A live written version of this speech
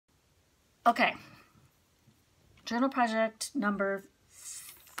Okay. Journal project number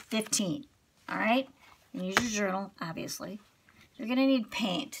 15. All right. You use your journal, obviously. You're going to need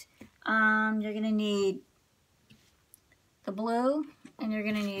paint. You're going to need the blue, and you're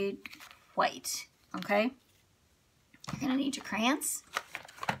going to need white. Okay. You're going to need your crayons.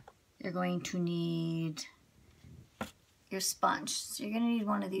 You're going to need your sponge. So you're going to need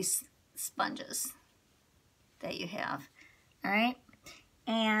one of these sponges that you have. All right.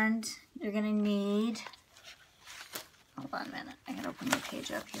 And you're going to need, hold on a minute. I got to open my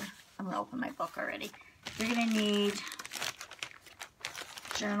page up here. I'm going to open my book already. You're going to need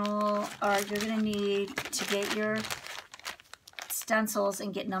journal, or you're going to need to get your stencils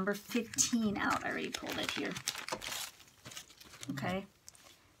and get number 15 out. I already pulled it here. Okay.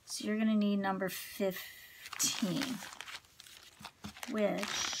 So you're going to need number 15,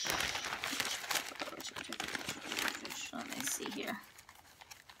 which, let me see here.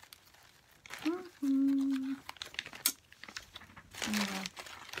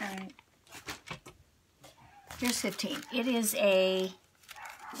 All right. Here's 15. It is a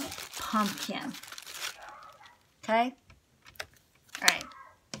pumpkin. Okay? All right.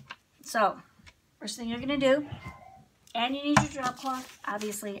 So, first thing you're going to do, and you need your drop cloth.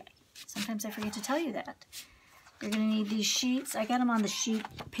 Obviously, sometimes I forget to tell you that. You're going to need these sheets. I got them on the sheet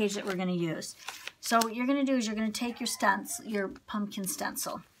page that we're going to use. So what you're going to do is you're going to take your stencil, your pumpkin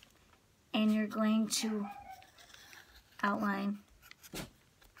stencil, and you're going to outline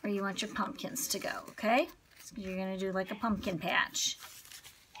where you want your pumpkins to go, okay? So you're going to do like a pumpkin patch.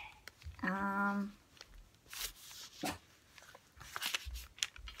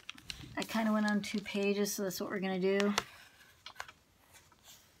 I kind of went on 2 pages, so that's what we're going to do.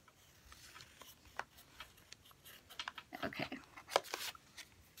 Okay.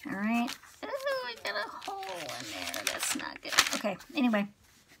 All right. Oh, I got a hole in there. That's not good. Okay. Anyway.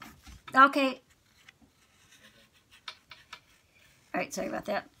 Okay. All right. Sorry about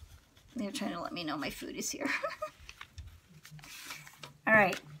that. They're trying to let me know my food is here. All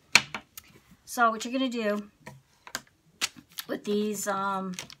right. So what you're going to do with these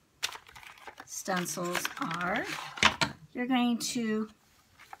stencils are, you're going to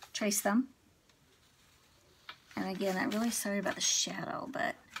trace them. And again, I'm really sorry about the shadow,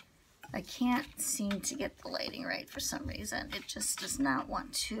 but I can't seem to get the lighting right for some reason. It just does not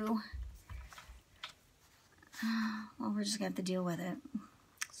want to. Well, we're just going to have to deal with it.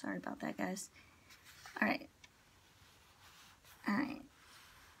 Sorry about that, guys. All right. All right.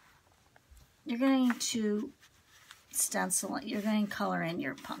 You're going to stencil it. You're going to color in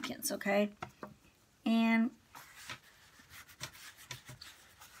your pumpkins, okay? And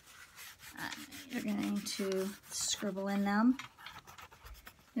you're going to scribble in them.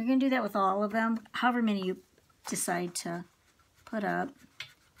 You're going to do that with all of them, however many you decide to put up.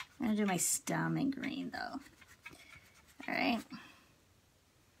 I'm going to do my stem in green, though. All right.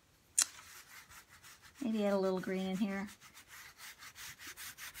 Maybe add a little green in here.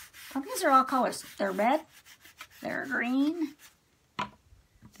 Pumpkins are all colors. They're red, they're green,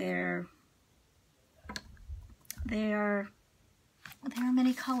 there are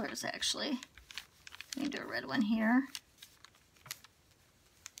many colors, actually. Let me do a red one here.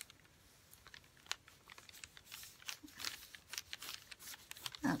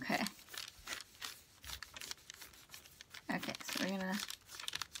 Okay. Okay, so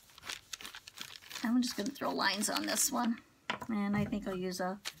I'm just gonna throw lines on this one. And I think I'll use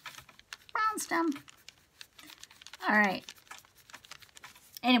a brown stem. All right.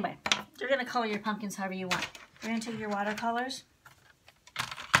 Anyway, you're gonna color your pumpkins however you want. You're gonna take your watercolors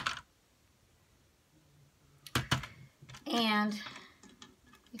and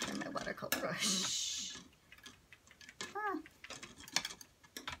get my watercolor brush.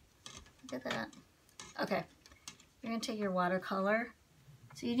 Look at that. Okay. You're gonna take your watercolor.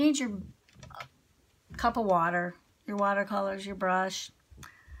 So you need your cup of water, your watercolors, your brush.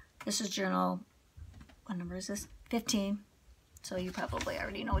 This is journal, what number is this? 15. So you probably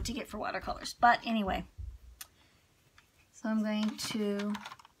already know what to get for watercolors. But anyway, so I'm going to,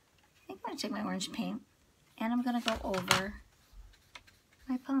 I think I'm going to take my orange paint and I'm going to go over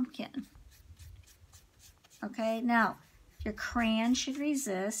my pumpkin. Okay, now your crayon should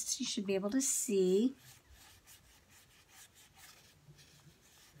resist. You should be able to see.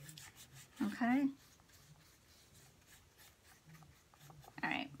 Okay. All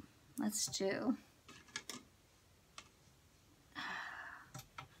right, let's do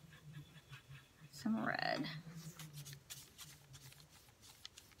some red.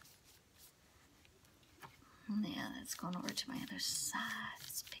 Yeah, that's going over to my other side.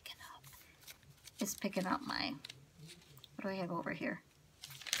 It's picking up. It's picking up my, what do I have over here?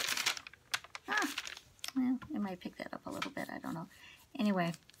 it might pick that up a little bit. I don't know.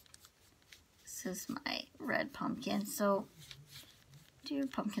 Anyway, this is my red pumpkin. So do your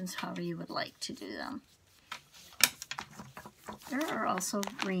pumpkins however you would like to do them. There are also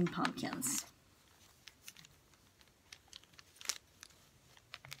green pumpkins.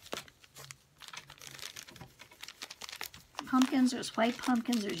 Pumpkins, there's white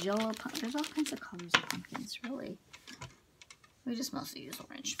pumpkins, there's yellow pumpkins, there's all kinds of colors of pumpkins, really. We just mostly use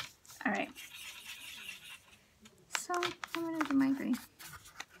orange. All right. So I'm going to do my green.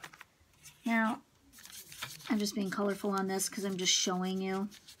 Now, I'm just being colorful on this because I'm just showing you.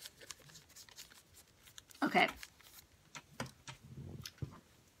 Okay.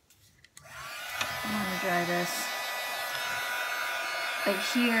 I'm going to dry this. But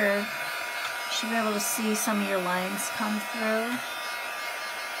here, you should be able to see some of your lines come through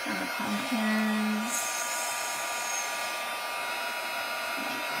on the pumpkins.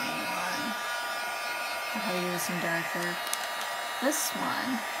 My green one. I'll probably do this one darker. This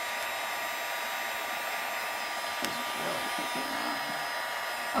one is really picking up.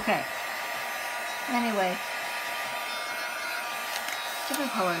 Okay. Anyway,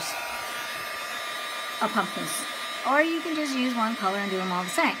 different colors of pumpkins. Or you can just use one color and do them all the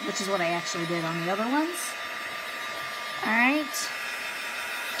same, which is what I actually did on the other ones. Alright.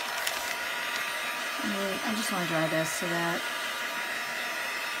 I just want to dry this so that...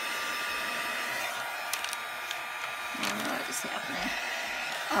 What is happening?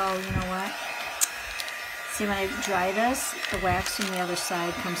 Oh, you know what? See, when I dry this, the wax from the other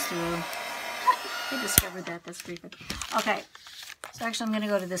side comes through. I discovered that. That's pretty good. Okay. So actually, I'm going to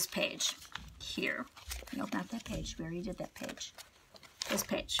go to this page here. Nope, not that page. We already did that page. This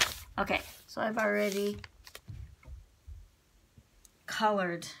page. Okay, so I've already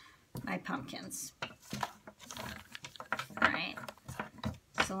colored my pumpkins. Alright,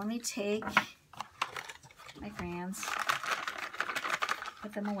 so let me take my crayons,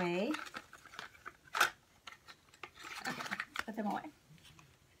 put them away. Okay, put them away.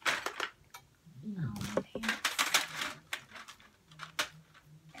 Oh, my pants.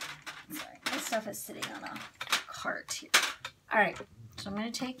 Sorry, this stuff is sitting on a cart here. Alright, so I'm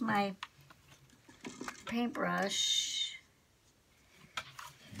going to take my paintbrush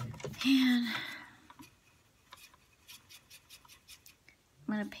and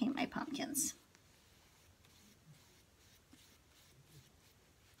I'm going to paint my pumpkins.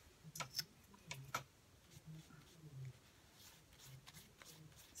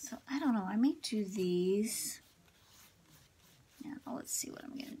 So I don't know, I may do these. Yeah, well, let's see what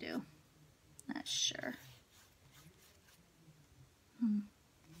I'm going to do. Not sure.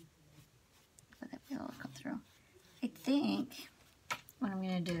 But that will come through. I think what I'm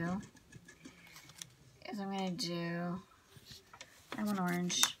going to do is I'm going to do, I want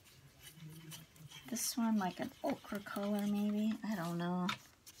orange. This one like an ochre color maybe. I don't know.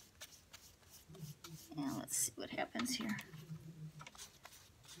 Yeah, let's see what happens here.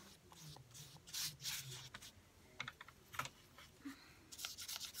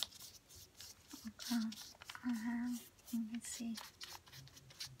 Let's see.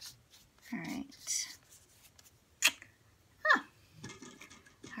 All right. Ah.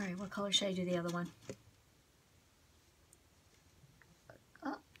 All right, what color should I do the other one?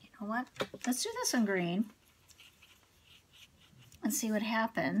 Oh, you know what? Let's do this one green and see what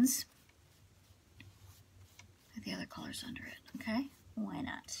happens with the other colors under it, okay? Why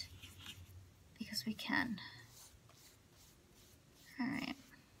not? Because we can. All right.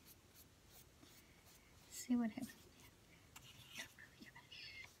 See what happens.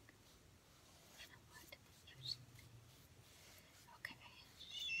 Okay.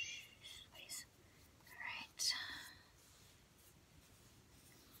 Please. All right.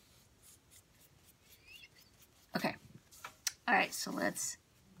 Okay. All right. So let's.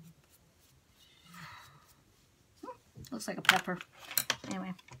 Looks like a pepper.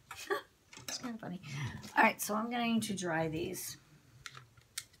 Anyway, it's kind of funny. All right. So I'm going to dry these.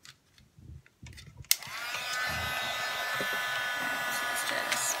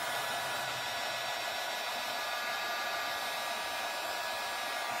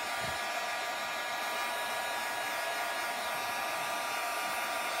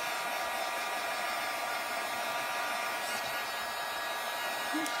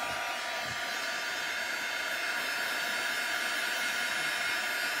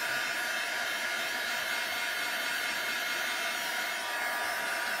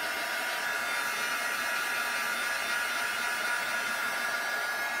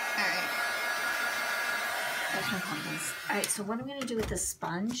 Alright, so what I'm going to do with this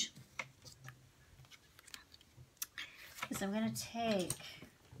sponge is I'm going to take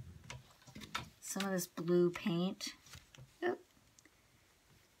some of this blue paint. Oop.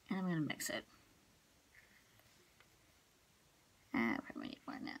 And I'm going to mix it. Probably need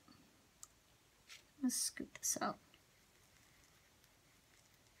more than that. Let's scoop this out.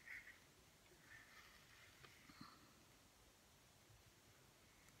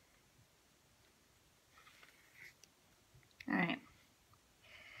 All right.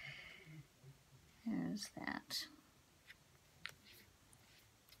 There's that.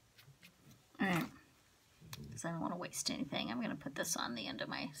 All right. Because I don't want to waste anything, I'm going to put this on the end of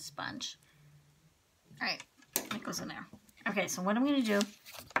my sponge. All right. It goes in there. Okay, so what I'm going to do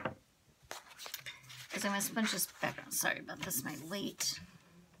is I'm going to sponge this back on. Sorry about this, my late.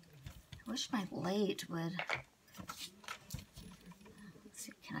 I wish my late would. Let's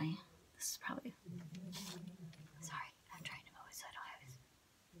see, can I? This is probably. Sorry, I'm trying to move it so I don't have it.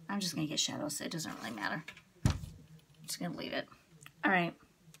 I'm just going to get shadows, so it doesn't really matter. I'm just going to leave it. All right.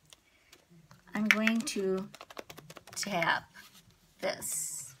 I'm going to tap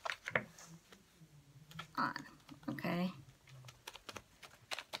this on, okay?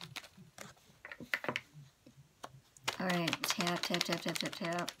 All right, tap, tap, tap, tap, tap,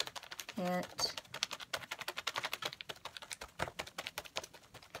 tap, hit.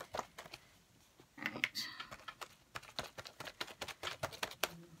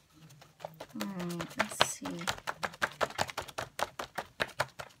 All right, let's see.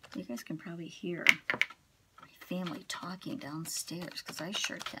 You guys can probably hear my family talking downstairs, because I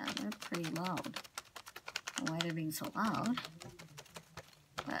sure can. They're pretty loud. I don't know why they're being so loud,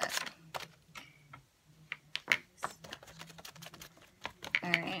 but...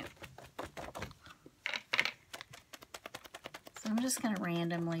 Alright. So I'm just going to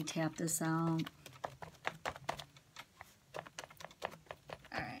randomly tap this out.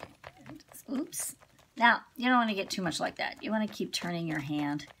 Alright. Oops. Now, you don't want to get too much like that. You want to keep turning your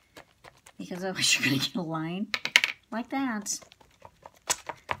hand, because otherwise you're going to get a line like that.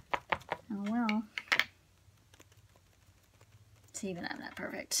 Oh well. See, even I'm not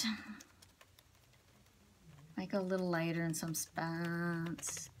perfect. Might go a little lighter in some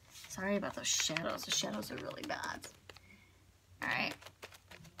spots. Sorry about those shadows. The shadows are really bad. Alright.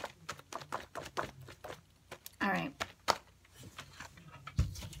 Alright.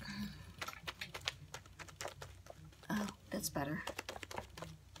 Oh, that's better.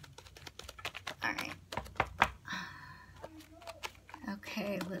 Alright.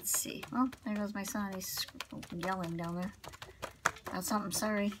 Okay, let's see. Oh, there goes my son. He's yelling down there about something.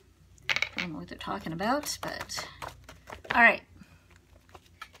 Sorry. I don't know what they're talking about, but... Alright.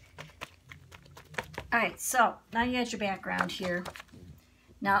 Alright, so now you got your background here.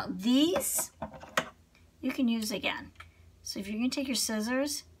 Now these, you can use again. So if you're going to take your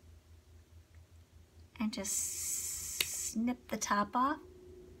scissors and just snip the top off,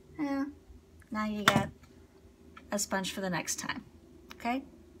 now you got a sponge for the next time. Okay?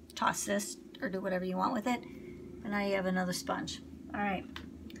 Toss this or do whatever you want with it. And now you have another sponge. Alright.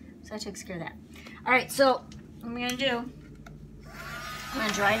 So that takes care of that. Alright, so what I'm going to do, I'm going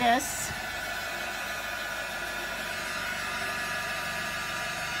to dry this.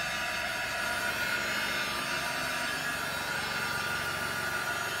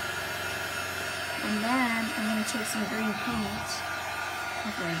 And then I'm going to take some green paint.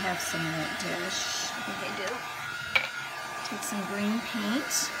 Hopefully I have some in that dish. I think I do. Take some green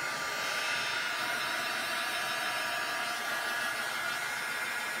paint.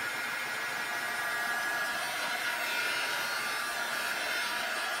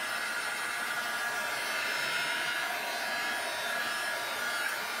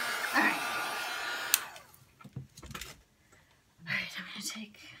 Alright. Alright, I'm going to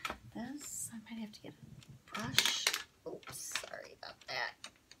take this. I might have to get a brush. Oops, sorry about that.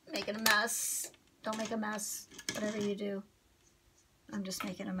 Making a mess. Don't make a mess. Whatever you do. I'm just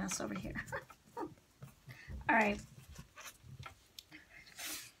making a mess over here. Alright.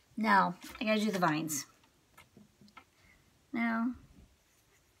 Now, I gotta do the vines. Now,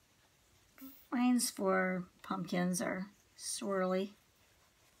 vines for pumpkins are swirly.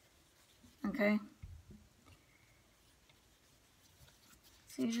 Okay?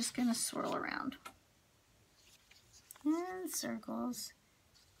 So you're just gonna swirl around. And circles.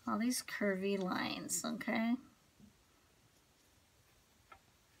 All these curvy lines, okay?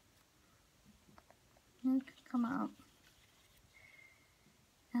 And come out.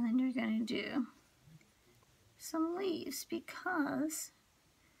 And then you're gonna do some leaves because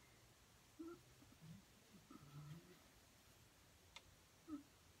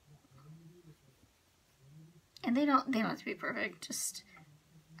and they don't have to be perfect, just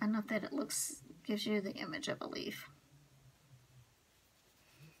enough that it gives you the image of a leaf.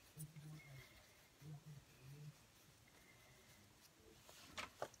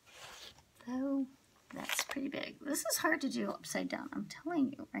 pretty big. This is hard to do upside down. I'm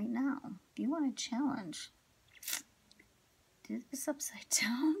telling you right now. If you want a challenge, do this upside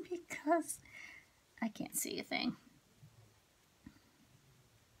down because I can't see a thing.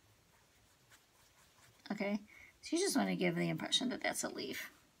 Okay, so you just want to give the impression that that's a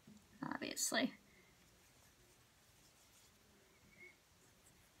leaf, obviously.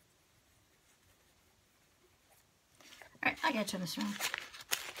 All right, I gotta turn this around.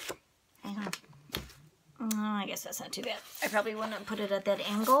 Hang on. Oh, I guess that's not too bad. I probably wouldn't have put it at that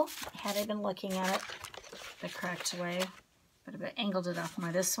angle had I been looking at it the correct way. But I've angled it off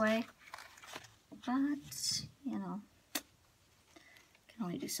more this way. But, you know, can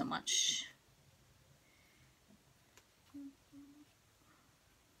only do so much.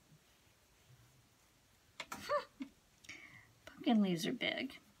 Pumpkin leaves are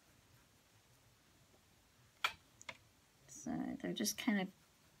big. So they're just kind of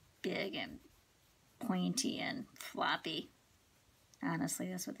big and pointy and floppy. Honestly,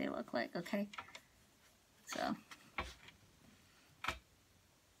 that's what they look like, okay? So.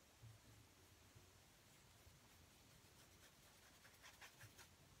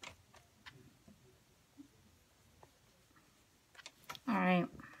 All right,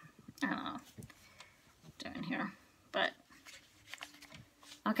 I don't know what I'm doing here, but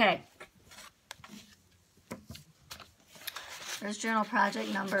okay. There's journal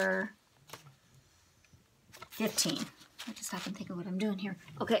project number 15. I have to stop and think of what I'm doing here.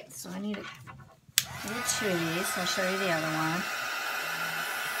 Okay, so I need two of these. I'll show you the other one.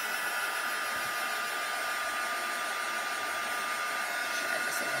 Try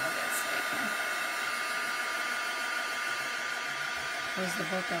this a little bit so I can close the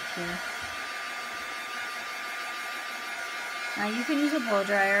book up here. Now you can use a blow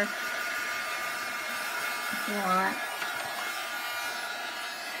dryer if you want.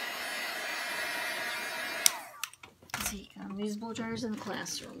 So you can use blow dryers in the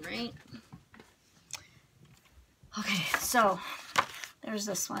classroom, right? Okay, so there's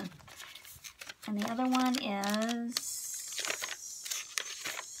this one. And the other one is,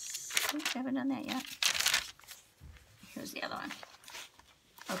 oops, I haven't done that yet. Here's the other one.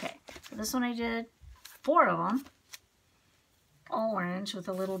 Okay, so this one I did 4 of them. All orange with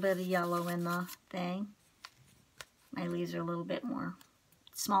a little bit of yellow in the thing. My leaves are a little bit more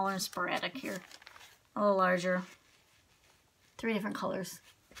smaller and sporadic here. A little larger. 3 different colors.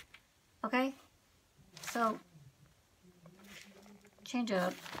 Okay, so change it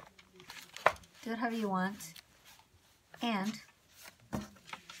up. Do it however you want. And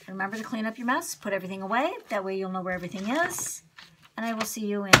remember to clean up your mess. Put everything away. That way you'll know where everything is. And I will see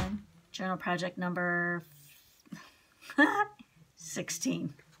you in journal project number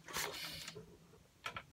 16.